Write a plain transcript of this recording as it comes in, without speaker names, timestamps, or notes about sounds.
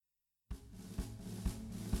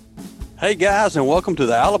Hey guys, and welcome to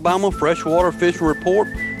the Alabama Freshwater Fishing Report,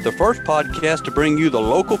 the first podcast to bring you the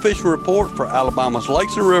local fishing report for Alabama's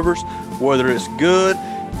lakes and rivers, whether it's good,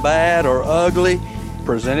 bad, or ugly,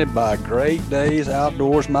 presented by Great Days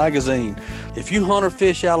Outdoors magazine. If you hunt or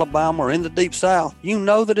fish Alabama or in the deep south, you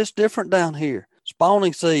know that it's different down here.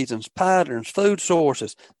 Spawning seasons, patterns, food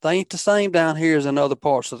sources, they ain't the same down here as in other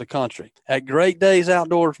parts of the country. At Great Days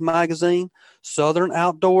Outdoors magazine, Southern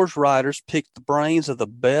outdoors writers pick the brains of the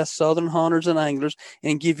best southern hunters and anglers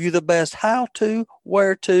and give you the best how-to,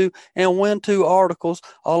 where-to, and when-to articles,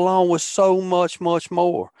 along with so much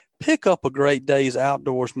more. Pick up a Great Days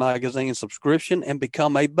Outdoors magazine subscription and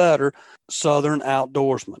become a better southern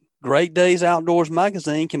outdoorsman. Great Days Outdoors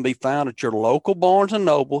magazine can be found at your local Barnes &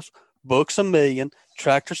 Nobles, Books A Million,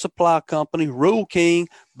 Tractor Supply Company, Rule King,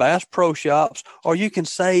 Bass Pro Shops, or you can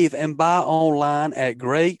save and buy online at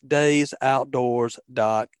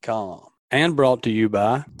greatdaysoutdoors.com. And brought to you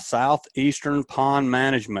by Southeastern Pond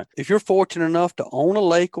Management. If you're fortunate enough to own a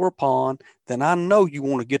lake or a pond, then I know you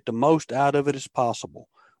want to get the most out of it as possible.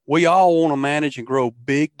 We all want to manage and grow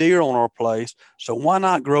big deer on our place, so why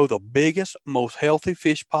not grow the biggest, most healthy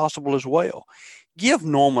fish possible as well? Give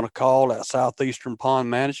Norman a call at Southeastern Pond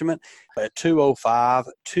Management at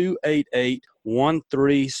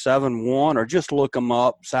 205-288-1371, or just look them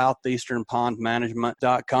up,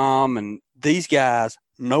 southeasternpondmanagement.com, and these guys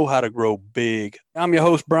know how to grow big. I'm your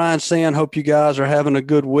host, Brian Sand. Hope you guys are having a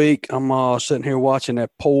good week. I'm sitting here watching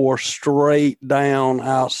that pour straight down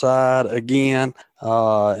outside again.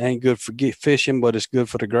 Ain't good for fishing, but it's good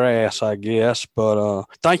for the grass, I guess. But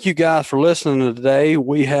thank you guys for listening today.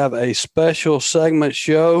 We have a special segment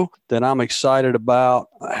show that I'm excited about.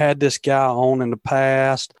 I had this guy on in the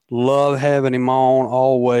past. Love having him on.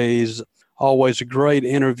 Always a great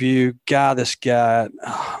interview. This guy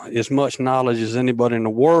as much knowledge as anybody in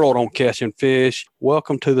the world on catching fish.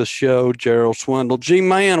 Welcome to the show, Gerald Swindle.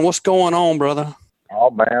 GMan, what's going on, brother? Oh,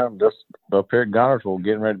 man, just up here at Gunnersville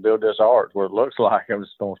getting ready to build this art. What it looks like, I'm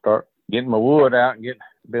just going to start getting my wood out and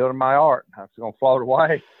building my art. It's going to float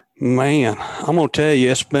away. Man, I'm going to tell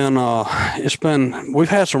you, we've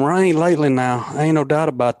had some rain lately now. Ain't no doubt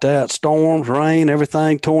about that. Storms, rain,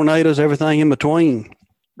 everything, tornadoes, everything in between.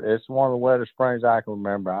 It's one of the wettest springs I can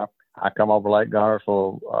remember. I come over Lake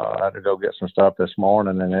Gunnersville. I had to go get some stuff this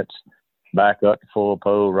morning, and it's back up to full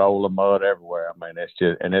pool, rolling mud everywhere. I mean,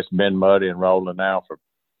 it's been muddy and rolling now for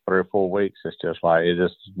 3 or 4 weeks. It's just like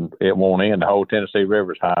it won't end. The whole Tennessee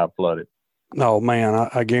River's high flooded. Oh man,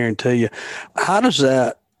 I guarantee you. How does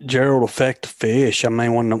that, Gerald, affect the fish? I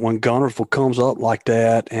mean, when Gunnersville comes up like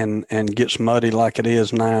that and gets muddy like it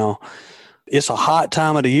is now, it's a hot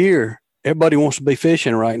time of the year. Everybody wants to be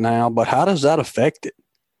fishing right now, but how does that affect it?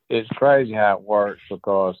 It's crazy how it works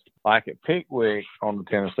because, like at Pickwick on the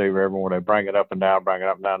Tennessee River, when they bring it up and down,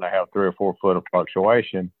 they have 3 or 4 foot of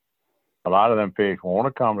fluctuation. A lot of them fish want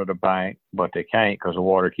to come to the bank, but they can't because the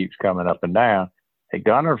water keeps coming up and down. At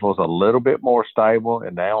Gunnersville's a little bit more stable,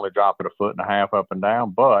 and they only drop it 1.5 feet up and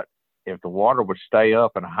down. But if the water would stay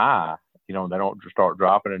up and high, they don't just start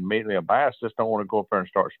dropping it immediately. A bass just don't want to go up there and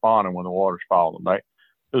start spawning when the water's falling.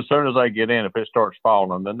 As soon as they get in, if it starts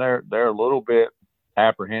falling, then they're a little bit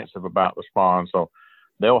apprehensive about the spawn, so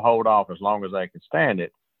they'll hold off as long as they can stand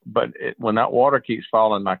it. But when that water keeps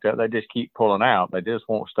falling like that, they just keep pulling out. They just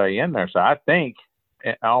won't stay in there. So I think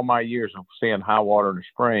in all my years of seeing high water in the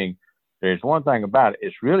spring, there's one thing about it.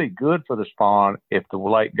 It's really good for the spawn if the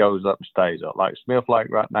lake goes up and stays up. Like Smith Lake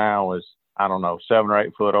right now is, 7 or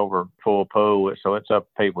 8 foot over full pool, so it's up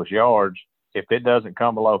people's yards. If it doesn't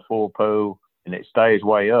come below full pool and it stays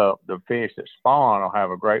way up, the fish that spawn will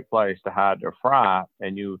have a great place to hide their fry.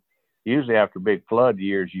 And you usually after big flood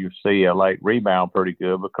years, you see a lake rebound pretty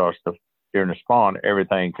good because during the spawn,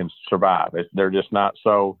 everything can survive. They're just not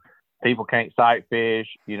so – people can't sight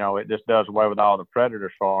fish. It just does away with all the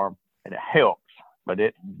predators for them, and it helps. But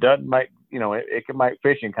it doesn't make – it can make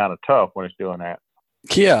fishing kind of tough when it's doing that.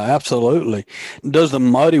 Yeah, absolutely. Does the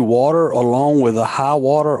muddy water along with the high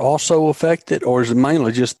water also affect it, or is it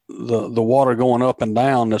mainly just the water going up and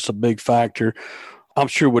down that's a big factor? I'm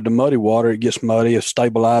sure with the muddy water, it gets muddy. It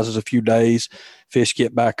stabilizes a few days, fish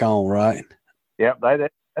get back on, right? Yep, they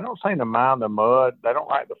don't seem to mind the mud. They don't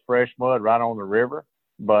like the fresh mud right on the river,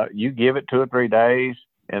 but you give it 2 or 3 days,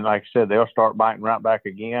 and like I said, they'll start biting right back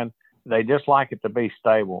again. They just like it to be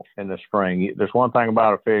stable in the spring. There's one thing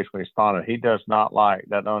about a fish when he's spawning, he does not like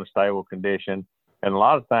that unstable condition. And a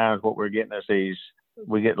lot of times what we're getting is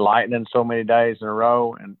we get lightning so many days in a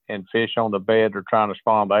row, and fish on the bed are trying to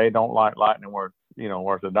spawn. They don't like lightning worth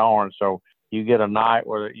a darn. So you get a day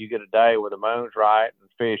where the moon's right and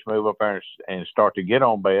fish move up there and start to get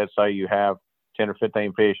on bed. Say you have 10 or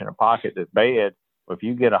 15 fish in a pocket that's bed. If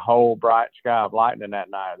you get a whole bright sky of lightning that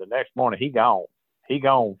night, the next morning he gone. He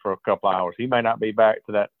gone for a couple hours. He may not be back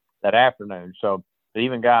to that afternoon. So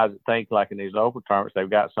even guys that think like in these local tournaments they've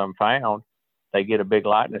got some found, they get a big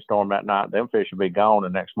lightning storm that night, them fish will be gone the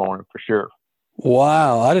next morning for sure.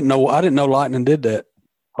 Wow, I didn't know lightning did that.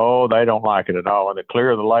 Oh, they don't like it at all. And the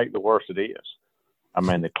clearer the lake, the worse it is. I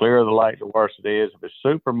mean, the clearer the lake, the worse it is. If it's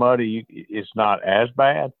super muddy, it's not as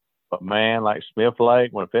bad. But, man, like Smith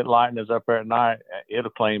Lake, when if it lightens up there at night, it'll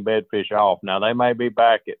clean bedfish off. Now, they may be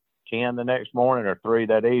back at 10 the next morning or 3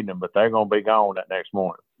 that evening, but they're going to be gone that next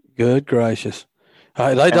morning. Good gracious.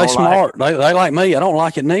 They smart. They like me. I don't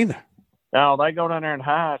like it neither. No, they go down there and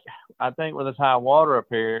hide. I think with this high water up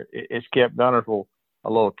here, it's kept Guntersville a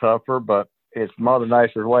little tougher, but it's Mother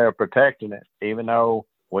Nature's way of protecting it. Even though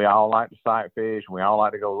we all like to sight fish, we all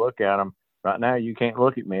like to go look at them. Right now, you can't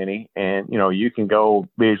look at many, and you can go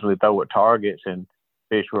visually throw at targets and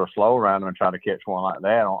fish real slow around them and try to catch one like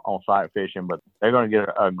that on sight fishing. But they're going to get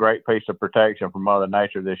a great piece of protection from Mother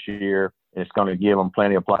Nature this year. It's going to give them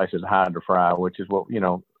plenty of places to hide to fry, which is what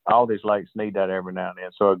all these lakes need that every now and then.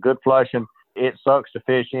 So a good flushing, it sucks to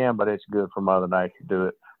fish in, but it's good for Mother Nature to do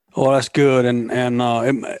it. Well, that's good, and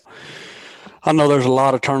I know there's a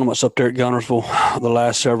lot of tournaments up there at Guntersville the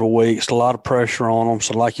last several weeks, a lot of pressure on them.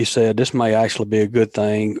 So like you said, this may actually be a good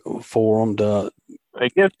thing for them.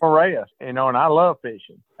 It gives them a rest, and I love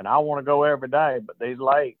fishing, and I want to go every day. But these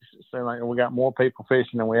lakes, it seems like we got more people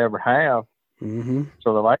fishing than we ever have. Mm-hmm.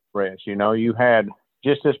 So the lake rest, you had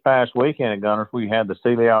just this past weekend at Guntersville, we had the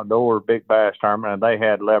Sealy Outdoor Big Bass Tournament, and they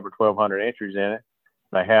had 1,100 or 1,200 entries in it.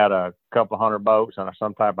 They had a couple of hundred boats and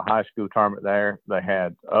some type of high school tournament there. They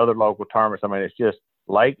had other local tournaments. I mean, it's just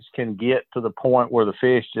lakes can get to the point where the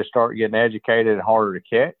fish just start getting educated and harder to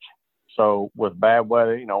catch. So with bad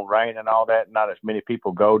weather, rain and all that, not as many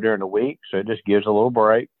people go during the week. So it just gives a little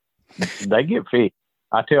break. They get fish.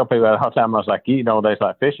 I tell people all the time, I was like, they're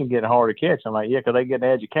like fishing getting hard to catch. I'm like, yeah, because they get an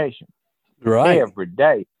education. Right. Every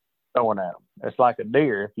day throwing at them. It's like a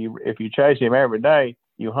deer. If you chase him every day,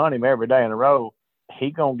 you hunt him every day in a row, he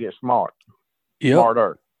going to get smart. Yep.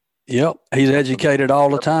 Smarter. Yep. He's educated all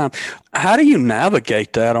the time. How do you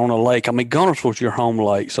navigate that on a lake? I mean, Guntersville's your home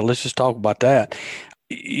lake, so let's just talk about that.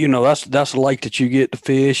 That's a lake that you get to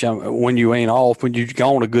fish when you ain't off, when you've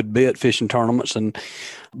gone a good bit fishing tournaments.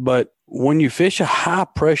 But when you fish a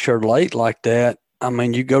high-pressure lake like that, I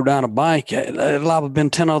mean, you go down a bank, there'll have been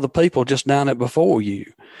 10 other people just down it before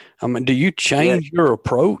you. I mean, do you change your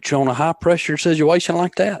approach on a high-pressure situation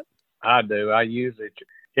like that? I do. I usually,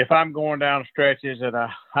 if I'm going down stretches and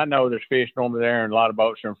I know there's fish normally there and a lot of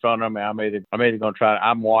boats are in front of me, I'm either going to try.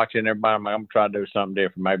 I'm watching everybody. I'm going to try to do something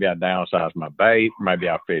different. Maybe I downsize my bait. Maybe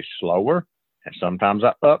I fish slower, and sometimes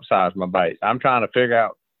I upsize my bait. I'm trying to figure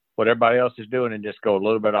out what everybody else is doing and just go a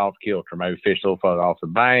little bit off kilter. Maybe fish a little further off the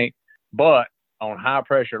bank. But on high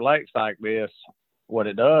pressure lakes like this, what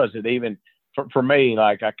it does, it even for me,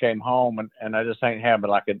 like I came home and I just ain't having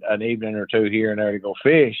like an evening or two here and there to go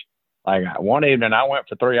fish. Like one evening I went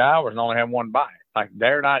for 3 hours and only had one bite. Like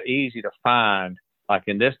they're not easy to find. Like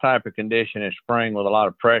in this type of condition in spring with a lot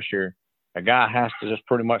of pressure, a guy has to just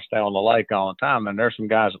pretty much stay on the lake all the time. And there's some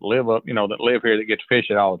guys that live here that get to fish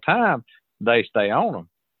it all the time. They stay on them.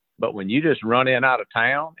 But when you just run in out of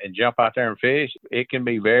town and jump out there and fish, it can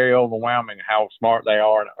be very overwhelming how smart they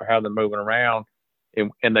are and how they're moving around.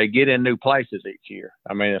 And they get in new places each year.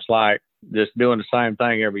 I mean, it's like just doing the same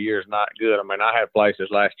thing every year is not good. I mean, I had places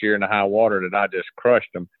last year in the high water that I just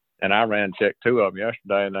crushed them, and I ran and checked 2 of them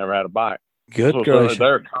yesterday and never had a bite. Good so gracious.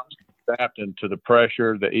 They're constantly adapting to the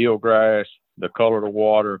pressure, the eelgrass, the color of the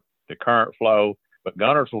water, the current flow. But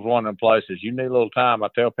Guntersville's one of them places you need a little time. I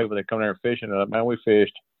tell people that come there and fishing, man, we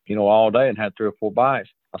fished, all day and had 3 or 4 bites.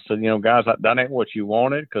 I said, guys, that ain't what you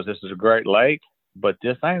wanted because this is a great lake. But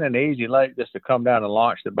this ain't an easy lake just to come down and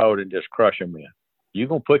launch the boat and just crush them in. You're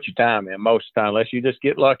going to put your time in most of the time, unless you just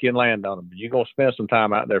get lucky and land on them. But you're going to spend some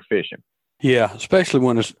time out there fishing. Yeah, especially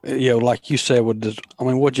when it's, like you said,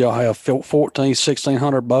 what'd y'all have,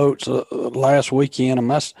 1,600 boats last weekend? I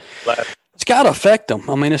mean, it's got to affect them.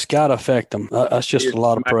 I mean, it's got to affect them. That's just a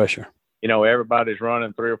lot of pressure. Everybody's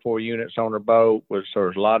running 3 or 4 units on their boat. So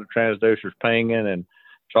there's a lot of transducers pinging and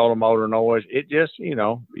trolling motor noise. It just,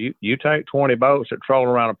 you take 20 boats that troll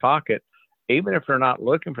around a pocket, even if they're not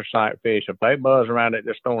looking for sight fish, if they buzz around it,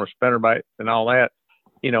 just throwing a spinnerbait and all that,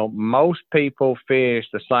 most people fish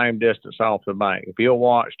the same distance off the bank. If you'll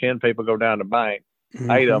watch 10 people go down the bank,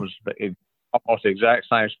 8 of them almost the exact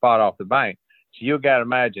same spot off the bank. So you got to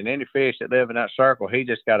imagine any fish that live in that circle, he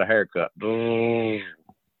just got a haircut.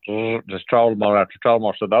 Just troll them after troll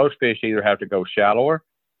them. So those fish either have to go shallower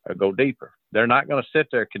or go deeper. They're not going to sit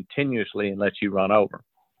there continuously and let you run over.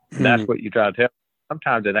 And that's what you try to tell.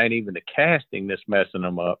 Sometimes it ain't even the casting that's messing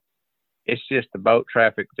them up. It's just the boat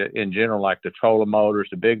traffic in general, like the trolling motors,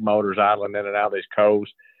 the big motors idling in and out of these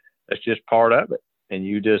coves. That's just part of it. And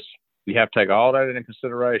you have to take all that into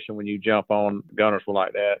consideration when you jump on Guntersville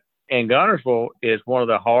like that. And Guntersville is one of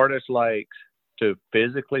the hardest lakes to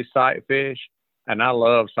physically sight fish. And I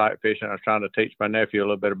love sight fishing. I was trying to teach my nephew a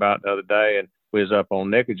little bit about it the other day, and we was up on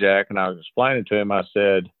Nickajack, and I was explaining to him, I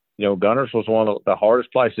said, Guntersville is one of the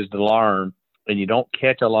hardest places to learn, and you don't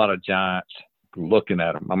catch a lot of giants looking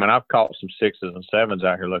at them. I mean, I've caught some 6s and 7s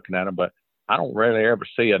out here looking at them, but I don't really ever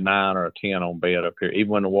see a 9 or a 10 on bed up here, even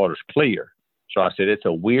when the water's clear. So I said, it's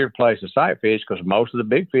a weird place to sight fish because most of the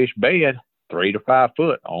big fish bed 3 to 5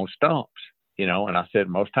 foot on stumps, and I said,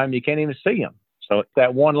 most time you can't even see them. So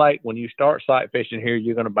that one lake, when you start sight fishing here,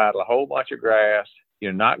 you're going to battle a whole bunch of grass.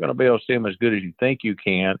 You're not going to be able to see them as good as you think you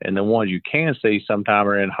can. And the ones you can see sometimes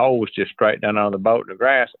are in holes just straight down on the boat in the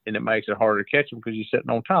grass, and it makes it harder to catch them because you're sitting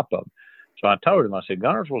on top of them. So I told him, I said,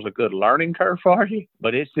 Guntersville's a good learning curve for you,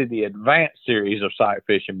 but it's in the advanced series of sight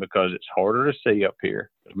fishing because it's harder to see up here.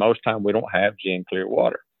 Most time we don't have gin clear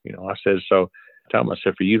water. I said, so I told him, I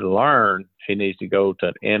said, for you to learn, he needs to go to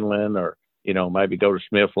an inland or, maybe go to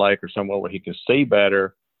Smith Lake or somewhere where he can see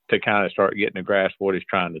better to kind of start getting a grasp of what he's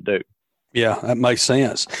trying to do. Yeah, that makes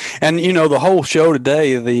sense. And, the whole show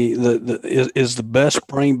today is the best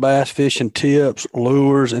spring bass fishing tips,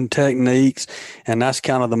 lures, and techniques. And that's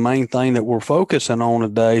kind of the main thing that we're focusing on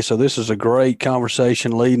today. So this is a great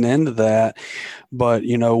conversation leading into that. But,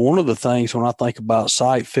 one of the things when I think about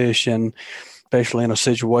sight fishing, especially in a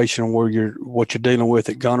situation where what you're dealing with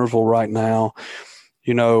at Guntersville right now,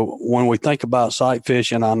 when we think about sight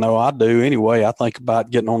fishing, I know I do anyway, I think about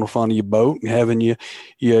getting on the front of your boat and having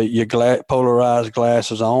your polarized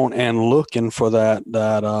glasses on and looking for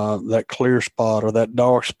that clear spot or that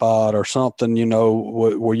dark spot or something,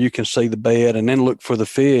 where you can see the bed and then look for the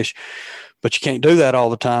fish. But you can't do that all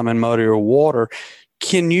the time in muddier water.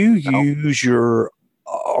 Can you use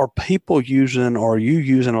are you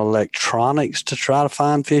using electronics to try to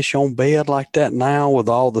find fish on bed like that now with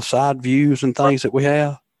all the side views and things that we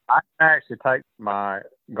have? I can actually take my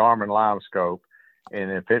Garmin line scope,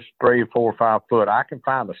 and if it's 3, 4, 5 foot, I can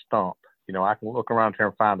find a stump. I can look around here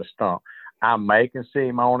and find a stump. I may can see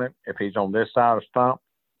him on it if he's on this side of the stump,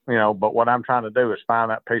 but what I'm trying to do is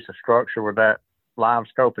find that piece of structure with that line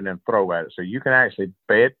scope and then throw at it. So you can actually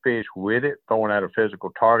bed fish with it, throwing at a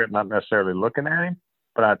physical target, not necessarily looking at him.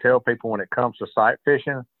 But I tell people when it comes to sight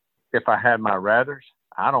fishing, if I had my rudders,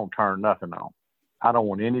 I don't turn nothing on. I don't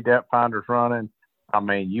want any depth finders running. I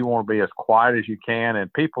mean, you want to be as quiet as you can.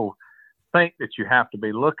 And people think that you have to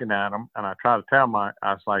be looking at them. And I try to tell I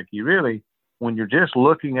was like, when you're just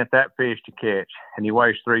looking at that fish to catch and he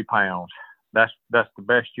weighs 3 pounds, that's the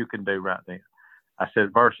best you can do right then. I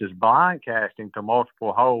said, versus blind casting to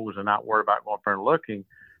multiple holes and not worry about going up there and looking,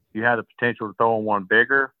 you have the potential to throw in one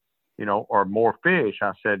bigger, or more fish.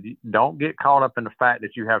 I said, don't get caught up in the fact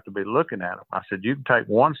that you have to be looking at them. I said, you can take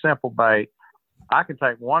one simple bait. I can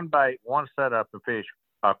take one bait, one setup and fish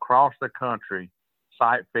across the country,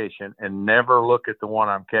 sight fishing, and never look at the one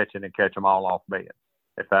I'm catching and catch them all off bed,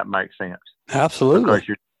 if that makes sense. Absolutely. Because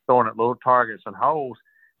you're throwing at little targets and holes,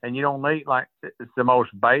 and you don't need, it's the most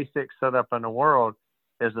basic setup in the world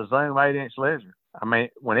is a Zoom 8-inch lizard. I mean,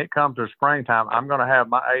 when it comes to springtime, I'm going to have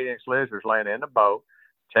my 8-inch lizards laying in the boat,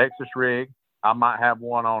 Texas rig. I might have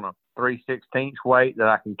one on a 3/16 weight that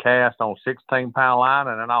I can cast on 16-pound line,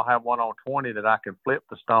 and then I'll have one on 20 that I can flip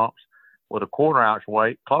the stumps with a 1/4-ounce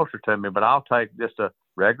weight closer to me. But I'll take just a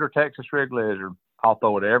regular Texas rig lizard. I'll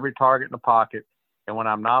throw it every target in the pocket, and when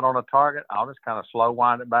I'm not on a target, I'll just kind of slow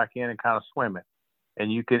wind it back in and kind of swim it. And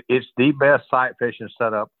it's the best sight fishing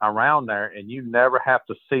setup around there, and you never have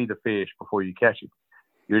to see the fish before you catch it.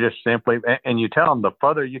 You're just simply, and you tell them the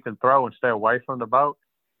further you can throw and stay away from the boat,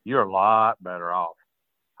 you're a lot better off.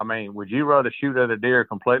 I mean, would you rather shoot at a deer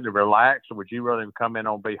completely relaxed, or would you rather him come in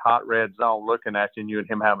on be hot red zone looking at you and you and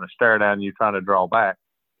him having a stare down and you trying to draw back?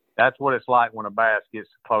 That's what it's like when a bass gets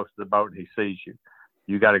close to the boat and he sees you.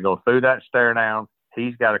 You got to go through that stare down.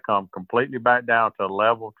 He's got to come completely back down to a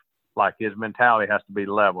level, like his mentality has to be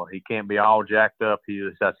level. He can't be all jacked up. He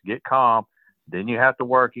just has to get calm. Then you have to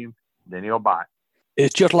work him. Then he'll bite.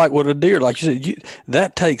 It's just like with a deer, like you said,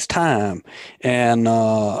 that takes time, and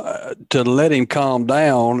to let him calm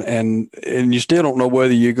down, and you still don't know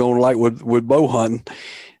whether you're going to, like with bow hunting,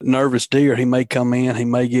 nervous deer, he may come in, he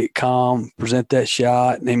may get calm, present that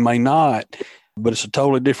shot, and he may not, but it's a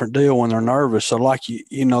totally different deal when they're nervous. So like,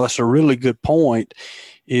 that's a really good point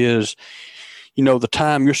is, the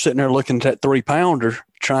time you're sitting there looking at that 3-pounder,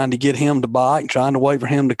 trying to get him to bite, trying to wait for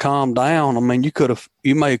him to calm down. I mean,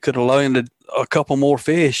 you may could have landed a couple more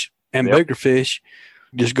fish and bigger fish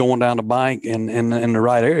just going down the bank in the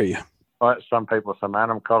right area. But some people say,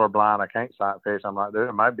 man, I'm colorblind. I can't sight fish. I'm like, dude,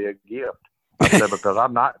 it might be a gift. I said, because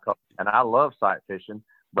I'm not, and I love sight fishing,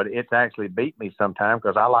 but it's actually beat me sometimes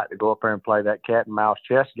because I like to go up there and play that cat and mouse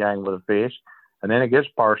chess game with a fish. And then it gets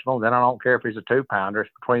personal. Then I don't care if he's a 2-pounder.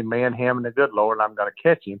 It's between me and him and the good Lord, and I'm going to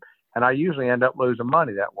catch him. And I usually end up losing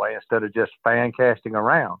money that way instead of just fan casting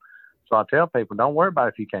around. So I tell people, don't worry about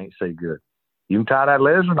it if you can't see good. You can tie that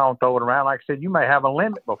lizard on, throw it around. Like I said, you may have a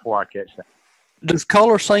limit before I catch that. Does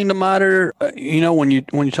color seem to matter? When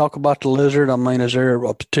you talk about the lizard, I mean, is there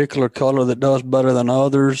a particular color that does better than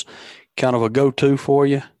others? Kind of a go-to for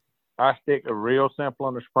you? I stick to real simple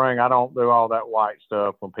in the spring. I don't do all that white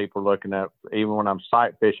stuff when people are looking at, even when I'm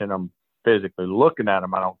sight fishing, I'm physically looking at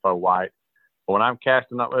them. I don't throw white. But when I'm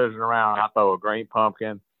casting that lizard around, I throw a green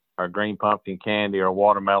pumpkin or green pumpkin candy or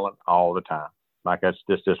watermelon all the time. Like that's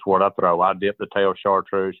just what I throw. I dip the tail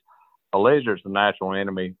chartreuse. A lizard's the natural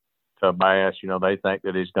enemy to a bass. They think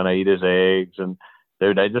that he's going to eat his eggs, and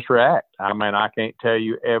dude, they just react. I mean, I can't tell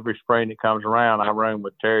you every spring that comes around. I run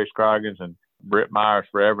with Terry Scroggins and Britt Myers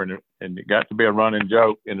forever, and it got to be a running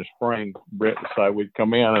joke in the spring. Britt would say we'd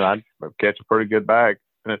come in and I'd catch a pretty good bag.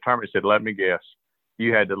 And the tournament said, let me guess,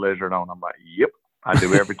 you had the lizard on. I'm like, yep, I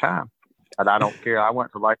do every time. And I don't care. I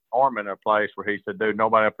went to Lake Norman, a place where he said, dude,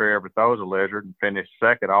 nobody up here ever throws a lizard, and finished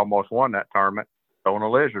second, almost won that tournament, throwing a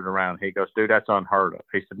lizard around. He goes, dude, that's unheard of.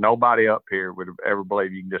 He said, nobody up here would have ever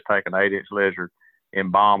believed you can just take an 8-inch lizard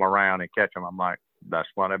and bomb around and catch them. I'm like, that's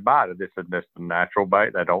why they bite it. It's a natural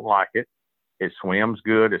bait. They don't like it. It swims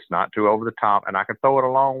good. It's not too over the top, and I can throw it a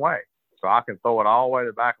long way. So I can throw it all the way to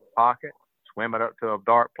the back of the pocket, swim it up to a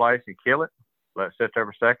dark place and kill it. Let it sit there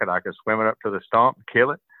for a second. I can swim it up to the stump and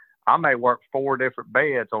kill it. I may work 4 different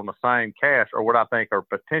beds on the same cast, or what I think are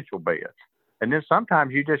potential beds. And then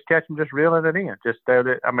sometimes you just catch them just reeling it in.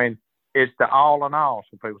 It's the all in all.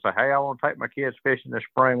 Some people say, hey, I want to take my kids fishing this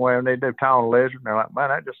spring. Well, they do tie on a lizard. And they're like, man,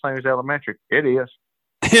 that just seems elementary. It is.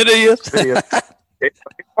 It is. It is. It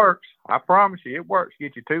works. I promise you, it works.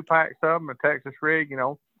 Get you 2 packs of them, a Texas rig,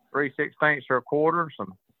 3/16 or a quarter,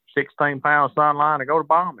 some 16-pound sunline, and go to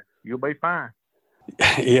bombing. You'll be fine.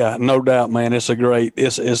 Yeah, no doubt, man. It's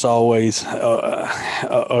it's always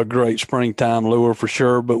a great springtime lure for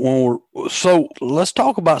sure. But so let's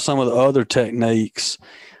talk about some of the other techniques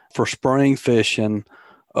for spring fishing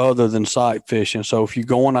other than sight fishing. So if you're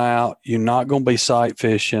going out, you're not going to be sight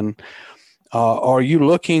fishing. Are you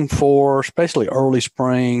looking for, especially early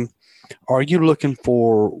spring, are you looking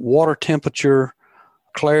for water temperature,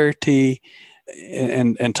 clarity,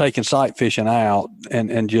 and taking sight fishing out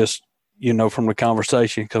and just, from the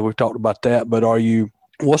conversation, because we've talked about that, but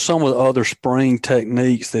what's some of the other spring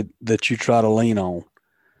techniques that you try to lean on?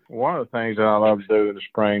 One of the things that I love to do in the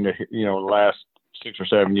spring, the last 6 or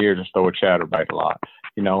 7 years, is throw a chatterbait a lot,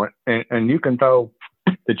 and you can throw,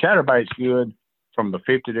 the chatterbait's good from the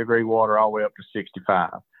 50-degree water all the way up to 65.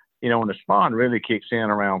 And the spawn really kicks in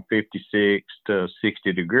around 56 to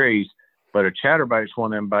 60 degrees, but a chatterbait's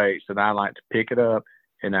one of them baits that I like to pick it up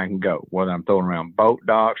and I can go. Whether I'm throwing around boat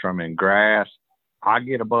docks or I'm in grass, I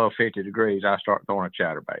get above 50 degrees, I start throwing a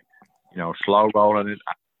chatterbait. Slow rolling it,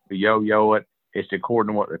 yo-yo it. It's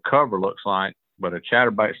according to what the cover looks like, but a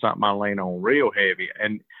chatterbait's something I lean on real heavy.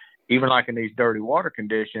 And even like in these dirty water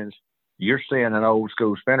conditions, you're seeing an old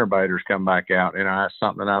school spinnerbaiters come back out, and that's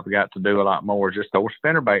something I've got to do a lot more, just throw a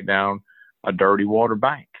spinnerbait down a dirty water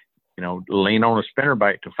bank. Lean on a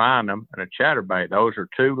spinnerbait to find them, and a chatterbait. Those are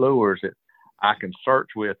 2 lures that I can search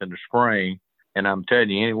with in the spring, and I'm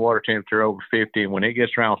telling you, any water temperature over 50, and when it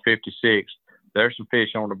gets around 56, there's some fish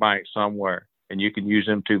on the bank somewhere, and you can use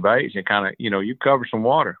them 2 baits and kind of, you cover some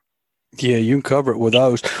water. Yeah, you can cover it with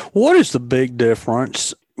those. What is the big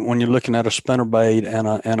difference when you're looking at a spinnerbait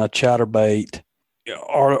and a chatterbait?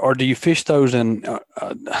 Or do you fish those in?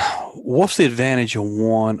 What's the advantage of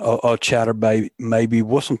one? A chatterbait, maybe.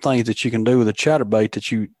 What's some things that you can do with a chatterbait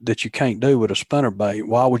that you can't do with a spinnerbait?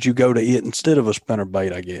 Why would you go to it instead of a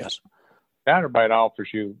spinnerbait? I guess chatterbait offers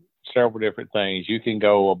you several different things. You can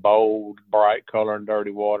go a bold, bright color in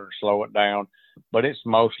dirty water and slow it down, but it's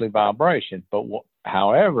mostly vibration. But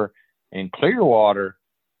however, in clear water,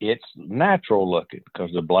 it's natural looking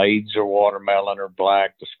because the blades are watermelon or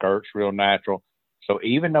black. The skirt's real natural. So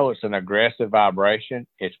even though it's an aggressive vibration,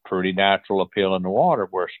 it's pretty natural appeal in the water.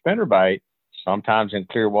 Where a spinnerbait, sometimes in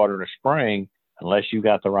clear water in the spring, unless you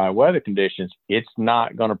got the right weather conditions, it's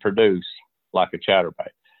not going to produce like a chatterbait.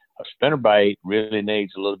 A spinnerbait really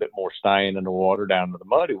needs a little bit more stain in the water down to the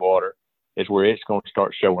muddy water is where it's going to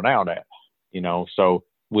start showing out at, So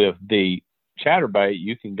with the chatterbait,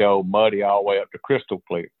 you can go muddy all the way up to crystal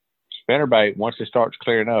clear. Spinnerbait, once it starts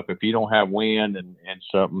clearing up, if you don't have wind and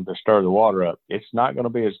something to stir the water up, it's not going to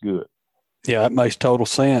be as good. Yeah, that makes total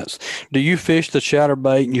sense. Do you fish the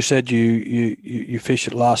chatterbait? And you said you fish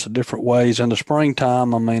it lots of different ways in the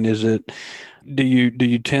springtime. I mean, do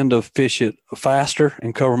you tend to fish it faster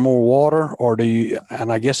and cover more water, or do you?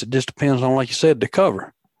 And I guess it just depends on, like you said, the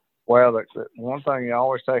cover. Well, the one thing you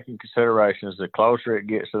always take in consideration is the closer it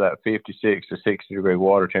gets to that 56 to 60 degree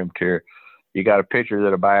water temperature, you got a picture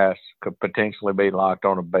that a bass could potentially be locked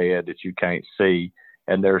on a bed that you can't see,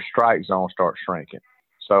 and their strike zone starts shrinking.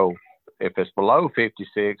 So if it's below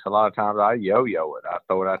 56, a lot of times I yo-yo it. I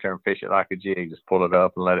throw it out there and fish it like a jig, just pull it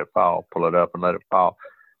up and let it fall, pull it up and let it fall.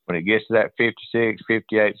 When it gets to that 56,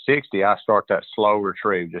 58, 60, I start that slow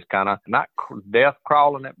retrieve, just kind of not death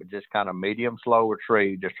crawling it, but just kind of medium slow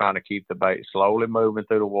retrieve, just trying to keep the bait slowly moving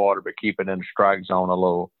through the water, but keep it in the strike zone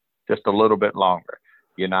just a little bit longer.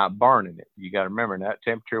 You're not burning it. You got to remember, in that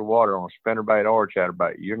temperature water on a spinnerbait or a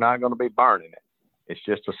chatterbait, you're not going to be burning it. It's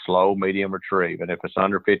just a slow, medium retrieve. And if it's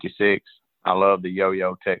under 56, I love the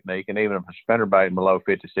yo-yo technique. And even if it's spinnerbait below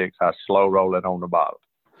 56, I slow roll it on the bottom.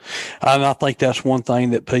 And I think that's one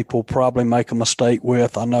thing that people probably make a mistake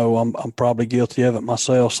with. I know I'm probably guilty of it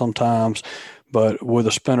myself sometimes, but with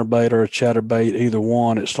a spinnerbait or a chatterbait, either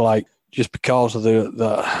one, it's like just because of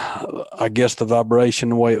the I guess the vibration,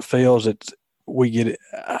 the way it feels, we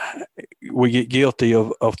get guilty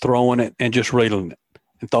of throwing it and just reeling it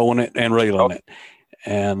and throwing it and reeling it.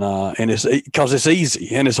 And it's because it's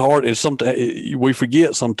easy and it's hard. It's sometimes we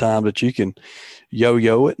forget sometimes that you can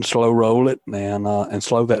yo-yo it and slow roll it and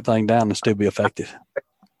slow that thing down and still be effective.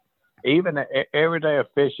 Even every day of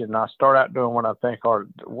fishing, I start out doing what I think ought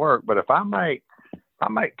to work. But if I make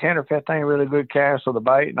 10 or 15 really good casts with a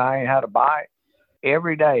bait and I ain't had a bite,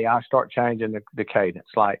 every day I start changing the cadence.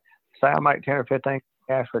 Like, say I make 10 or 15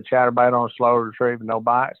 casts with a chatterbait on a slow retrieve and no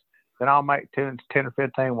bites. Then I'll make 10 or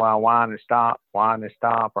 15 while I whine and stop,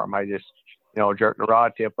 or I may just, jerk the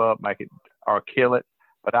rod tip up, make it, or kill it.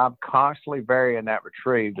 But I'm constantly varying that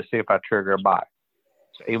retrieve to see if I trigger a bite.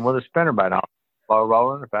 So even with a spinnerbait, I'm slow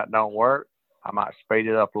rolling. If that don't work, I might speed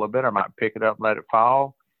it up a little bit. I might pick it up and let it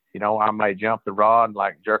fall. I may jump the rod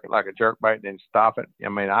and jerk it like a jerkbait and then stop it. I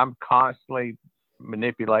mean, I'm constantly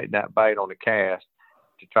manipulating that bait on the cast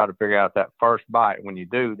to try to figure out that first bite. When you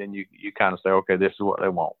do, then you kind of say, okay, this is what they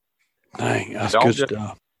want. Dang, that's good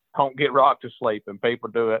stuff. Don't get rocked to sleep, and people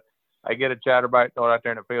do it. They get a chatterbait, throw it out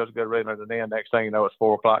there, and it feels good reeling it in. Next thing you know, it's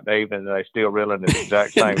 4 o'clock in the evening, and they still reeling it the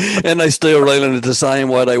exact same. And they still reeling it the same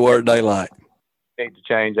way they were at daylight. Need to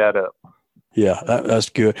change that up. Yeah, that's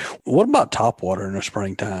good. What about topwater in the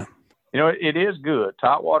springtime? It is good.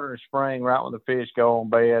 Topwater in the spring, right when the fish go on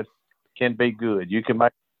bed, can be good. You can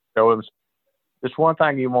show them. Just one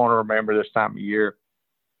thing you want to remember this time of year: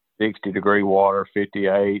 60-degree water,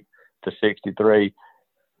 58 to 63.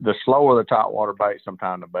 The slower the topwater bait,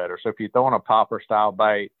 sometimes the better. So if you're throwing a popper style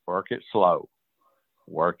bait, work it slow.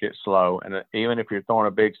 And even if you're throwing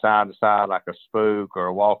a big side to side like a spook or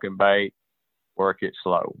a walking bait, work it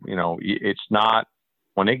slow. It's not,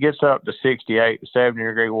 when it gets up to 68 to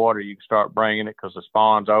 70-degree water, you can start bringing it because the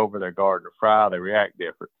spawn's over, they're guarding the fry, they react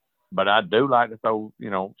different. But I do like to throw,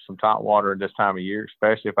 some topwater at this time of year,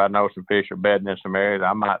 especially if I know some fish are bedding in some areas.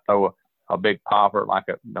 I might throw a big popper, like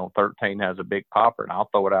 13 has a big popper, and I'll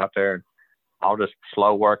throw it out there and I'll just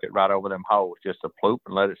slow work it right over them holes, just to ploop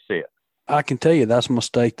and let it sit. I can tell you that's a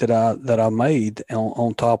mistake that I made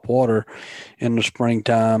on topwater in the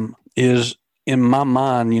springtime. Is in my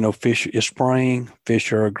mind, fish is spring,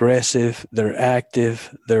 fish are aggressive, they're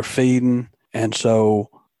active, they're feeding, and so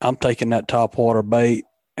I'm taking that topwater bait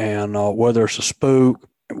and whether it's a spook,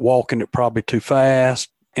 walking it probably too fast.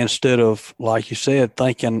 Instead of, like you said,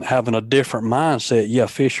 having a different mindset. Yeah,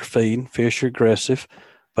 fish are feeding, fish are aggressive,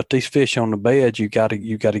 but these fish on the bed, you got to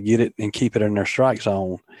get it and keep it in their strike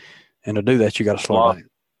zone. And to do that, you got to slow down.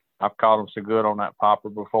 I've caught them so good on that popper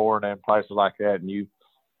before, and in places like that, and you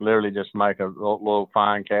literally just make a little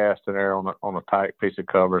fine cast in there on a tight piece of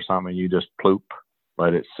cover or something. You just ploop,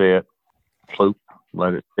 let it sit, ploop,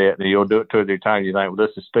 let it sit, and you'll do it 2 or 3 times. You think, well,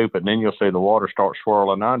 this is stupid, and then you'll see the water start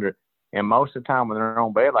swirling under it. And most of the time when they're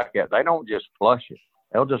on bed like that, they don't just flush it.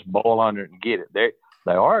 They'll just boil under it and get it.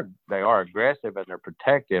 They are aggressive and they're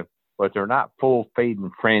protective, but they're not full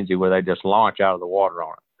feeding frenzy where they just launch out of the water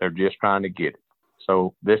on it. They're just trying to get it.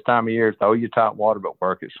 So this time of year, throw your topwater, but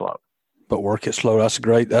work it slow.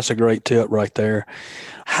 That's a great tip right there.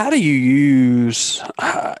 How do you use,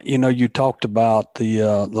 you talked about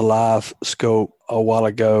the live scope a while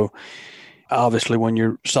ago. obviously when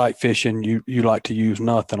you're sight fishing, you like to use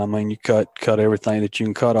nothing. I mean, you cut everything that you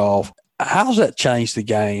can cut off. How's that changed the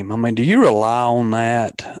game? I mean, do you rely on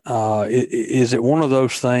that? Is it one of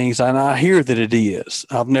those things? And I hear that it is.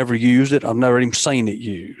 I've never used it. I've never even seen it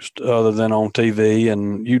used other than on TV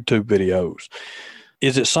and YouTube videos.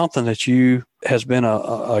 Is it something that has been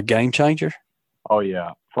a game changer? Oh,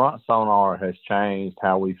 yeah. Front sonar has changed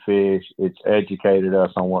how we fish. It's educated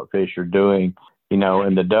us on what fish are doing. You know,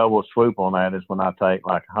 and the double swoop on that is when I take,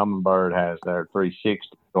 like a hummingbird has their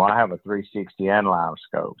 360. So I have a 360 and live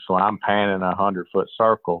scope. So I'm panning a 100-foot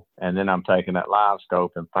circle, and then I'm taking that live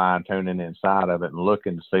scope and fine-tuning inside of it and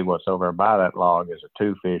looking to see what's over by that log is a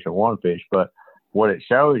 2 fish or 1 fish. But what it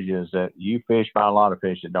shows you is that you fish by a lot of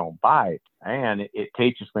fish that don't bite, and it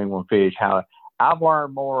teaches me when fish how – I've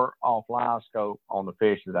learned more off live scope on the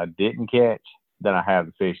fish that I didn't catch than I have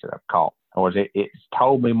the fish that I've caught. In other words, it's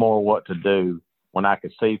told me more what to do when I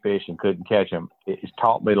could see fish and couldn't catch them. It's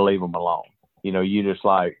taught me to leave them alone. You know, you just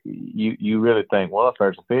like, you really think, well, if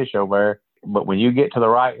there's a fish over there, but when you get to the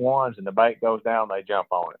right ones and the bait goes down, they jump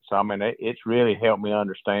on it. So, I mean, it's really helped me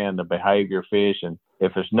understand the behavior of fish. And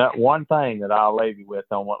if it's not one thing that I'll leave you with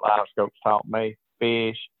on what live scope's taught me,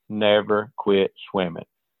 fish never quit swimming.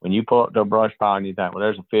 When you pull up to a brush pile and you think, well,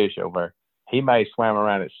 there's a fish over there, he may swim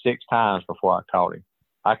around it 6 times before I caught him.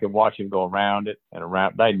 I could watch him go around it and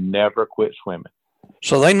around. They never quit swimming.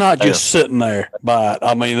 So they're not just sitting there, but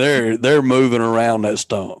I mean they're moving around that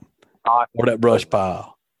stump or that brush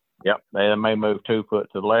pile. Yep, they may move 2 foot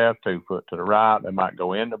to the left, 2 foot to the right. They might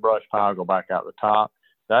go in the brush pile, go back out the top.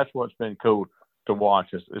 That's what's been cool to watch.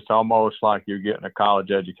 It's almost like you're getting a college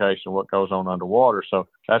education of what goes on underwater. So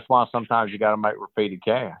that's why sometimes you got to make repeated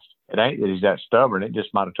casts. It ain't that he's that stubborn. It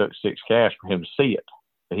just might have took 6 casts for him to see it.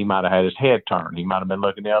 He might have had his head turned. He might have been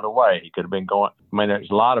looking the other way. He could have been going. I mean, there's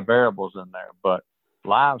a lot of variables in there, but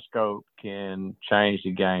live scope can change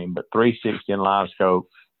the game. But 360 and live scope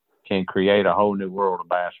can create a whole new world of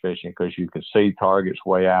bass fishing because you can see targets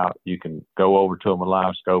way out. You can go over to them with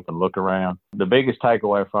live scope and look around. The biggest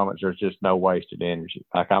takeaway from it is there's just no wasted energy.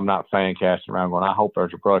 Like I'm not fan casting around going, I hope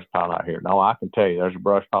there's a brush pile out here. No, I can tell you there's a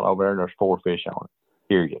brush pile over there and there's 4 fish on it.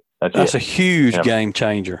 Period. That's a huge game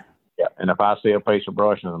changer. Yeah, and if I see a piece of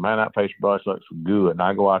brush and man, that piece of brush looks good, and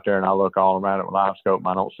I go out there and I look all around it with live scope and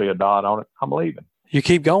I don't see a dot on it, I'm leaving. You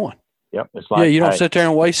keep going. Yep, it's like you don't sit there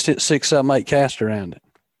and waste it 6, 7, 8 casts around it.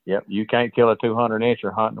 Yep, you can't kill a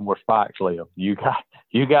 200-incher hunting where spikes live. You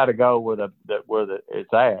got to go where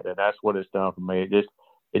it's at, and that's what it's done for me.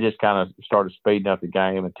 It just kind of started speeding up the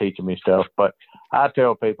game and teaching me stuff. But I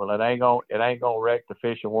tell people it ain't gonna wreck the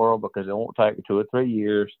fishing world because it won't take 2 or 3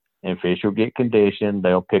 years. And fish will get conditioned.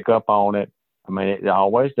 They'll pick up on it. I mean, it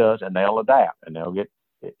always does, and they'll adapt, and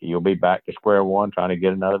you'll be back to square one trying to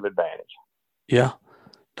get another advantage. Yeah.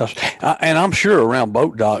 And I'm sure around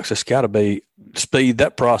boat docks, it's got to be speed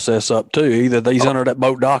that process up too. Either he's under that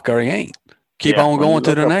boat dock or he ain't. Keep on going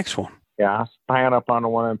to the next one. Yeah, I pan up under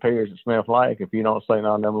one of them piers at Smith Lake. If you don't see none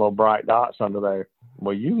of them little bright dots under there,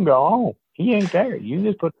 well, you can go on. He ain't there. You can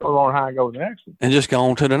just put the on high and go to the next one. And just go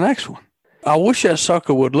on to the next one. I wish that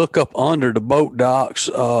sucker would look up under the boat docks.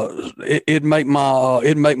 It'd make my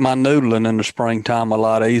noodling in the springtime a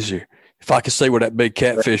lot easier if I could see where that big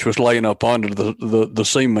catfish was laying up under the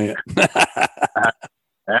cement.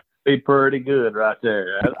 That'd be pretty good right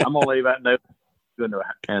there. I'm gonna leave that noodle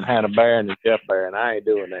and had a bear and a Jeff bear, and I ain't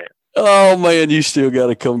doing that. Oh man, you still got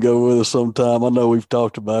to come go with us sometime. I know we've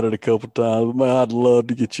talked about it a couple of times, but man, I'd love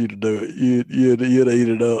to get you to do it. You'd eat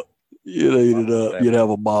it up. You'd eat it up. You'd have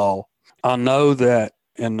a ball. I know that,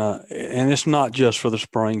 and it's not just for the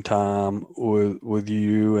springtime with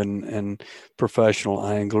you and professional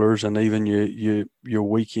anglers and even your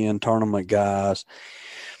weekend tournament guys.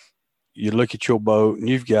 You look at your boat and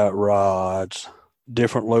you've got rods,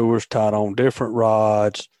 different lures tied on different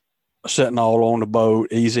rods, sitting all on the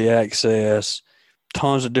boat, easy access,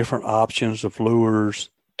 tons of different options of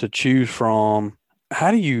lures to choose from.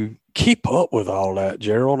 How do you keep up with all that,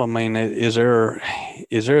 Gerald? I mean, is there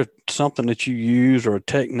something that you use or a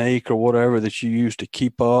technique or whatever that you use to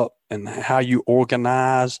keep up, and how you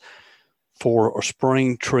organize for a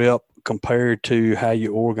spring trip compared to how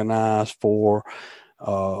you organize for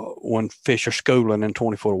when fish are schooling in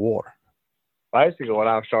 20 foot of water? Basically, what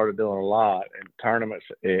I've started doing a lot in tournaments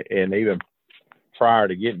and even prior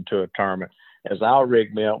to getting to a tournament is I'll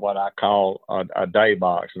rig me up what I call a day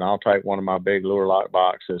box, and I'll take one of my big lure lock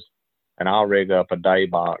boxes and I'll rig up a day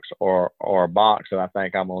box or a box that I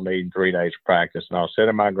think I'm going to need 3 days of practice. And I'll sit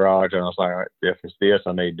in my garage and I'll say, all right, if it's this,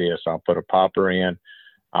 I need this. So I'll put a popper in.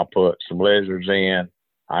 I'll put some lizards in.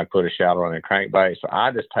 I put a shallow running crankbait. So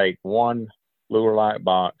I just take one lure light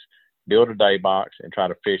box, build a day box, and try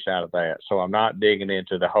to fish out of that. So I'm not digging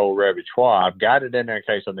into the whole repertoire. I've got it in there in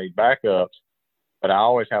case I need backups, but I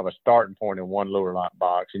always have a starting point in one lure lock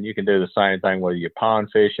box. And you can do the same thing whether you're pond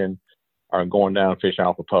fishing or going down fishing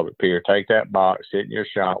off a public pier. Take that box, sit in your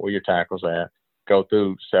shop where your tackle's at, go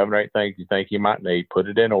through 7 or 8 things you think you might need, put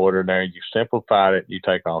it in order there, you simplified it, you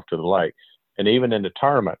take off to the lake. And even in the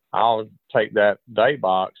tournament, I'll take that day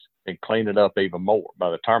box and clean it up even more.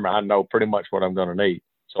 By the tournament, I know pretty much what I'm going to need.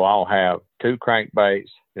 So I'll have 2 crankbaits.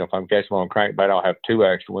 If I'm catching them on crankbait, I'll have 2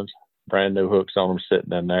 extra ones, brand new hooks on them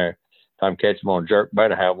sitting in there. If I'm catching them on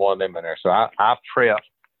jerkbait, I have one of them in there. So I prep.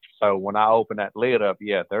 So when I open that lid up,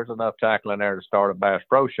 there's enough tackle in there to start a Bass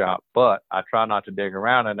Pro Shop, but I try not to dig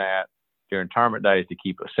around in that during tournament days to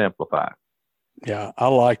keep it simplified. Yeah, I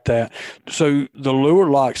like that. So the lure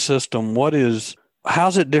lock system,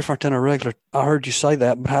 how's it different than a regular? I heard you say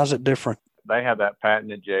that, but how's it different? They have that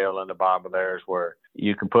patented gel in the bottom of theirs where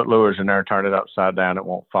you can put lures in there, turn it upside down, it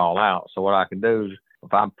won't fall out. So what I can do is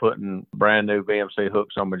if I'm putting brand new VMC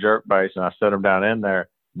hooks on my jerkbaits and I set them down in there,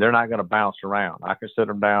 they're not going to bounce around. I can set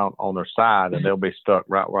them down on their side and they'll be stuck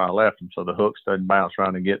right where I left them. So the hooks doesn't bounce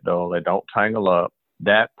around and get dull. They don't tangle up.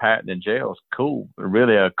 That patented gel is cool,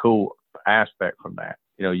 really a cool aspect from that.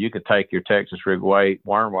 You could take your Texas rig weight,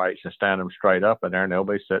 worm weights, and stand them straight up in there, and they'll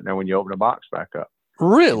be sitting there when you open the box back up.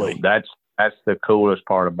 Really? That's the coolest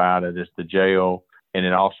part about it is the gel, and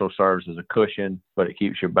it also serves as a cushion, but it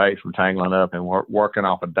keeps your baits from tangling up. And working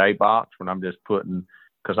off a day box when I'm just putting,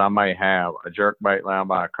 because I may have a jerk bait laying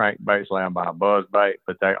by a crankbait laying by a buzz bait,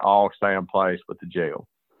 but they all stay in place with the gel.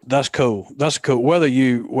 That's cool. That's cool. Whether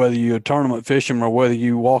you tournament fishing or whether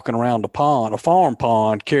you walking around a farm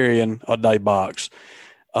pond carrying a day box,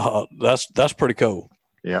 that's pretty cool.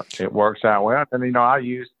 Yeah, it works out well. And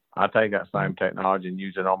I take that same technology and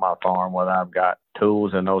use it on my farm. Whether I've got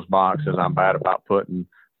tools in those boxes, I'm bad about putting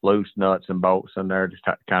loose nuts and bolts in there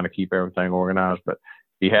to kind of keep everything organized. But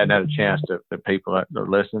if you hadn't had a chance the people that are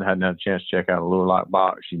listening hadn't had a chance to check out a lure lock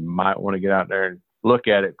box, you might want to get out there and look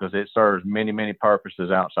at it because it serves many, many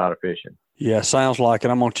purposes outside of fishing. Yeah, sounds like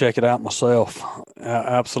it. I'm going to check it out myself.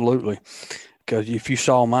 Absolutely. Because if you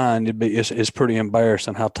saw mine, it's pretty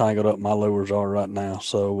embarrassing how tangled up my lures are right now.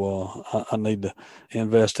 So I need to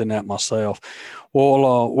invest in that myself.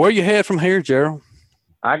 Well, where you head from here, Gerald?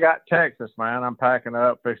 I got Texas, man. I'm packing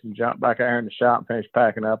up, fixing to jump back out here in the shop and finish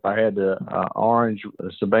packing up. I had to Orange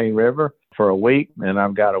Sabine River for a week, and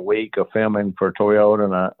I've got a week of filming for Toyota,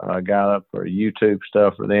 and I got up for YouTube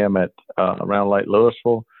stuff for them at around Lake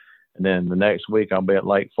Louisville. And then the next week I'll be at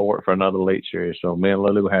Lake Fort for another Elite Series. So me and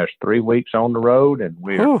Lulu has 3 weeks on the road, and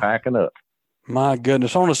we're packing up. My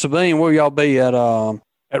goodness. On the Sabine, where y'all be at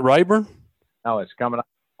Rayburn? No, it's coming out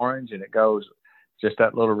of Orange, and it goes just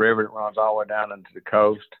that little river that runs all the way down into the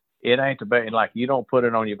coast. It ain't you don't put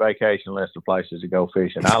it on your vacation list of places to go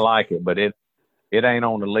fishing. I like it, but it ain't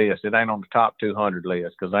on the list. It ain't on the top 200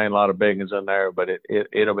 list because there ain't a lot of big ones in there, but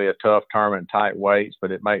it'll be a tough tournament, tight weights,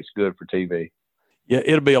 but it makes good for TV. Yeah,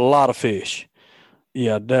 it'll be a lot of fish.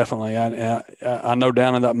 Yeah, definitely. I know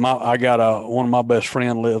down in that, I got one of my best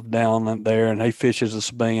friends live down there, and he fishes the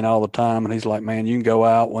Sabine all the time. And he's like, man, you can go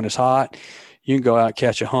out when it's hot, you can go out and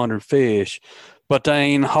catch 100 fish, but there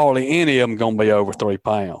ain't hardly any of them going to be over 3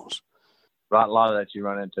 pounds. Right, a lot of that you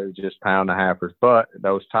run into just pound and a halfers, but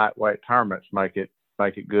those tight weight tournaments make it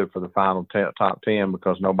good for the final top 10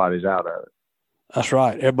 because nobody's out of it. That's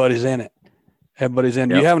right. Everybody's in it. Everybody's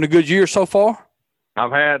in it. Yep. You having a good year so far?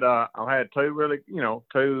 I've had 2 really,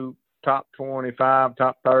 2 top 25,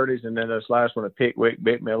 top 30s, and then this last one at Pickwick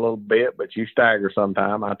bit me a little bit, but you stagger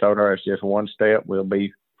sometime. I told her it's just one step. We'll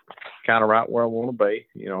be kind of right where I want to be.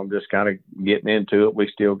 I'm just kind of getting into it. We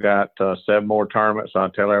still got 7 more tournaments. So I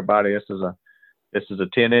tell everybody this is a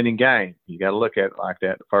 10-inning game. You got to look at it like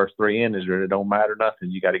that. The first 3 innings really don't matter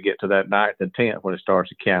nothing. You got to get to that 9th and 10th when it starts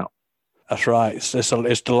to count. That's right. It's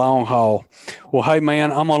the long haul. Well, hey,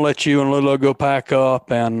 man, I'm going to let you and Lulu go pack up,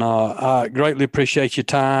 and I greatly appreciate your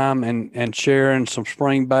time and sharing some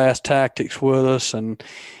spring bass tactics with us. And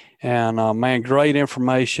man, great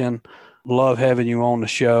information. Love having you on the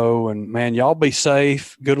show. And, man, y'all be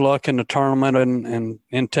safe. Good luck in the tournament and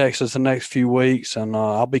in Texas the next few weeks. And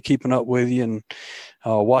I'll be keeping up with you and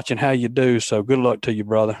watching how you do. So good luck to you,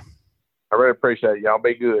 brother. I really appreciate it. Y'all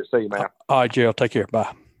be good. See you, man. All right, Gerald. Take care.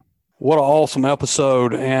 Bye. What an awesome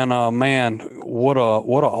episode. And, man, what a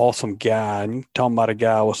awesome guy. And you're talking about a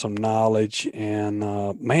guy with some knowledge and,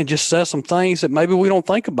 man, just says some things that maybe we don't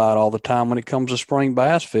think about all the time when it comes to spring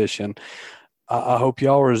bass fishing. I hope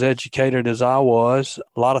y'all are as educated as I was.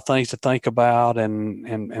 A lot of things to think about and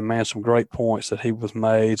man, some great points that he was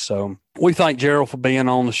made. So we thank Gerald for being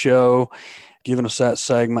on the show. giving us that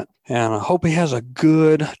segment. And I hope he has a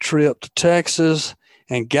good trip to Texas.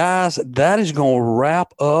 And guys, that is going to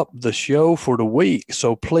wrap up the show for the week.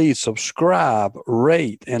 So please subscribe,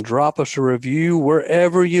 rate, and drop us a review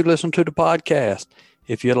wherever you listen to the podcast.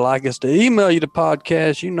 If you'd like us to email you the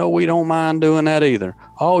podcast, you know we don't mind doing that either.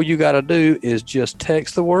 All you got to do is just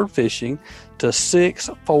text the word fishing to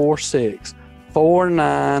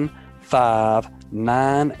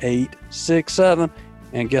 646-495-9867.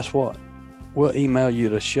 And guess what? We'll email you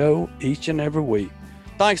the show each and every week.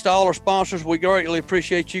 Thanks to all our sponsors. We greatly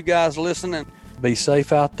appreciate you guys listening. Be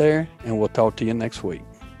safe out there, and we'll talk to you next week.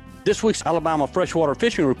 This week's Alabama Freshwater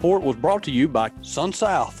Fishing Report was brought to you by Sun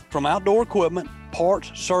South. From outdoor equipment,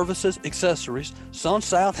 parts, services, accessories, Sun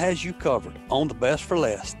South has you covered on the best for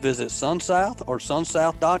less. Visit SunSouth or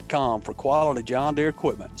sunsouth.com for quality John Deere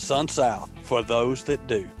equipment. Sun South, for those that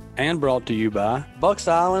do. And brought to you by Bucks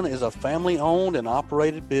Island is a family-owned and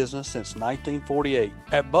operated business since 1948.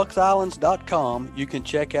 At bucksislands.com, you can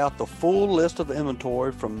check out the full list of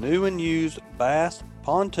inventory from new and used bass,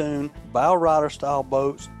 pontoon, bow rider style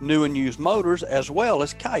boats, new and used motors, as well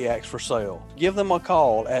as kayaks for sale. Give them a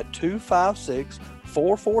call at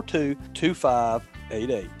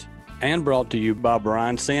 256-442-2588. And brought to you by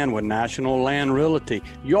Brian Sand with National Land Realty.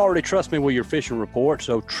 You already trust me with your fishing report,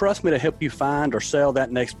 so trust me to help you find or sell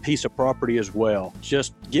that next piece of property as well.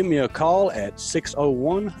 Just give me a call at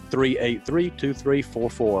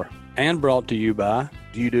 601-383-2344. And brought to you by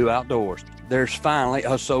You Do Outdoors. There's finally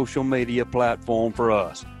a social media platform for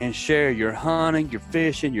us. And share your hunting, your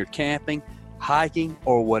fishing, your camping, hiking,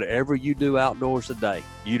 or whatever you do outdoors today.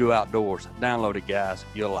 You Do Outdoors. Download it, guys.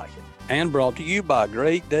 You'll like it. And brought to you by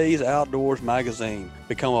Great Days Outdoors magazine.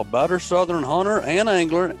 Become a better Southern hunter and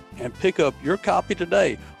angler and pick up your copy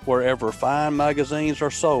today wherever fine magazines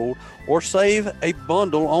are sold, or save a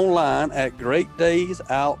bundle online at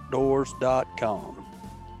greatdaysoutdoors.com.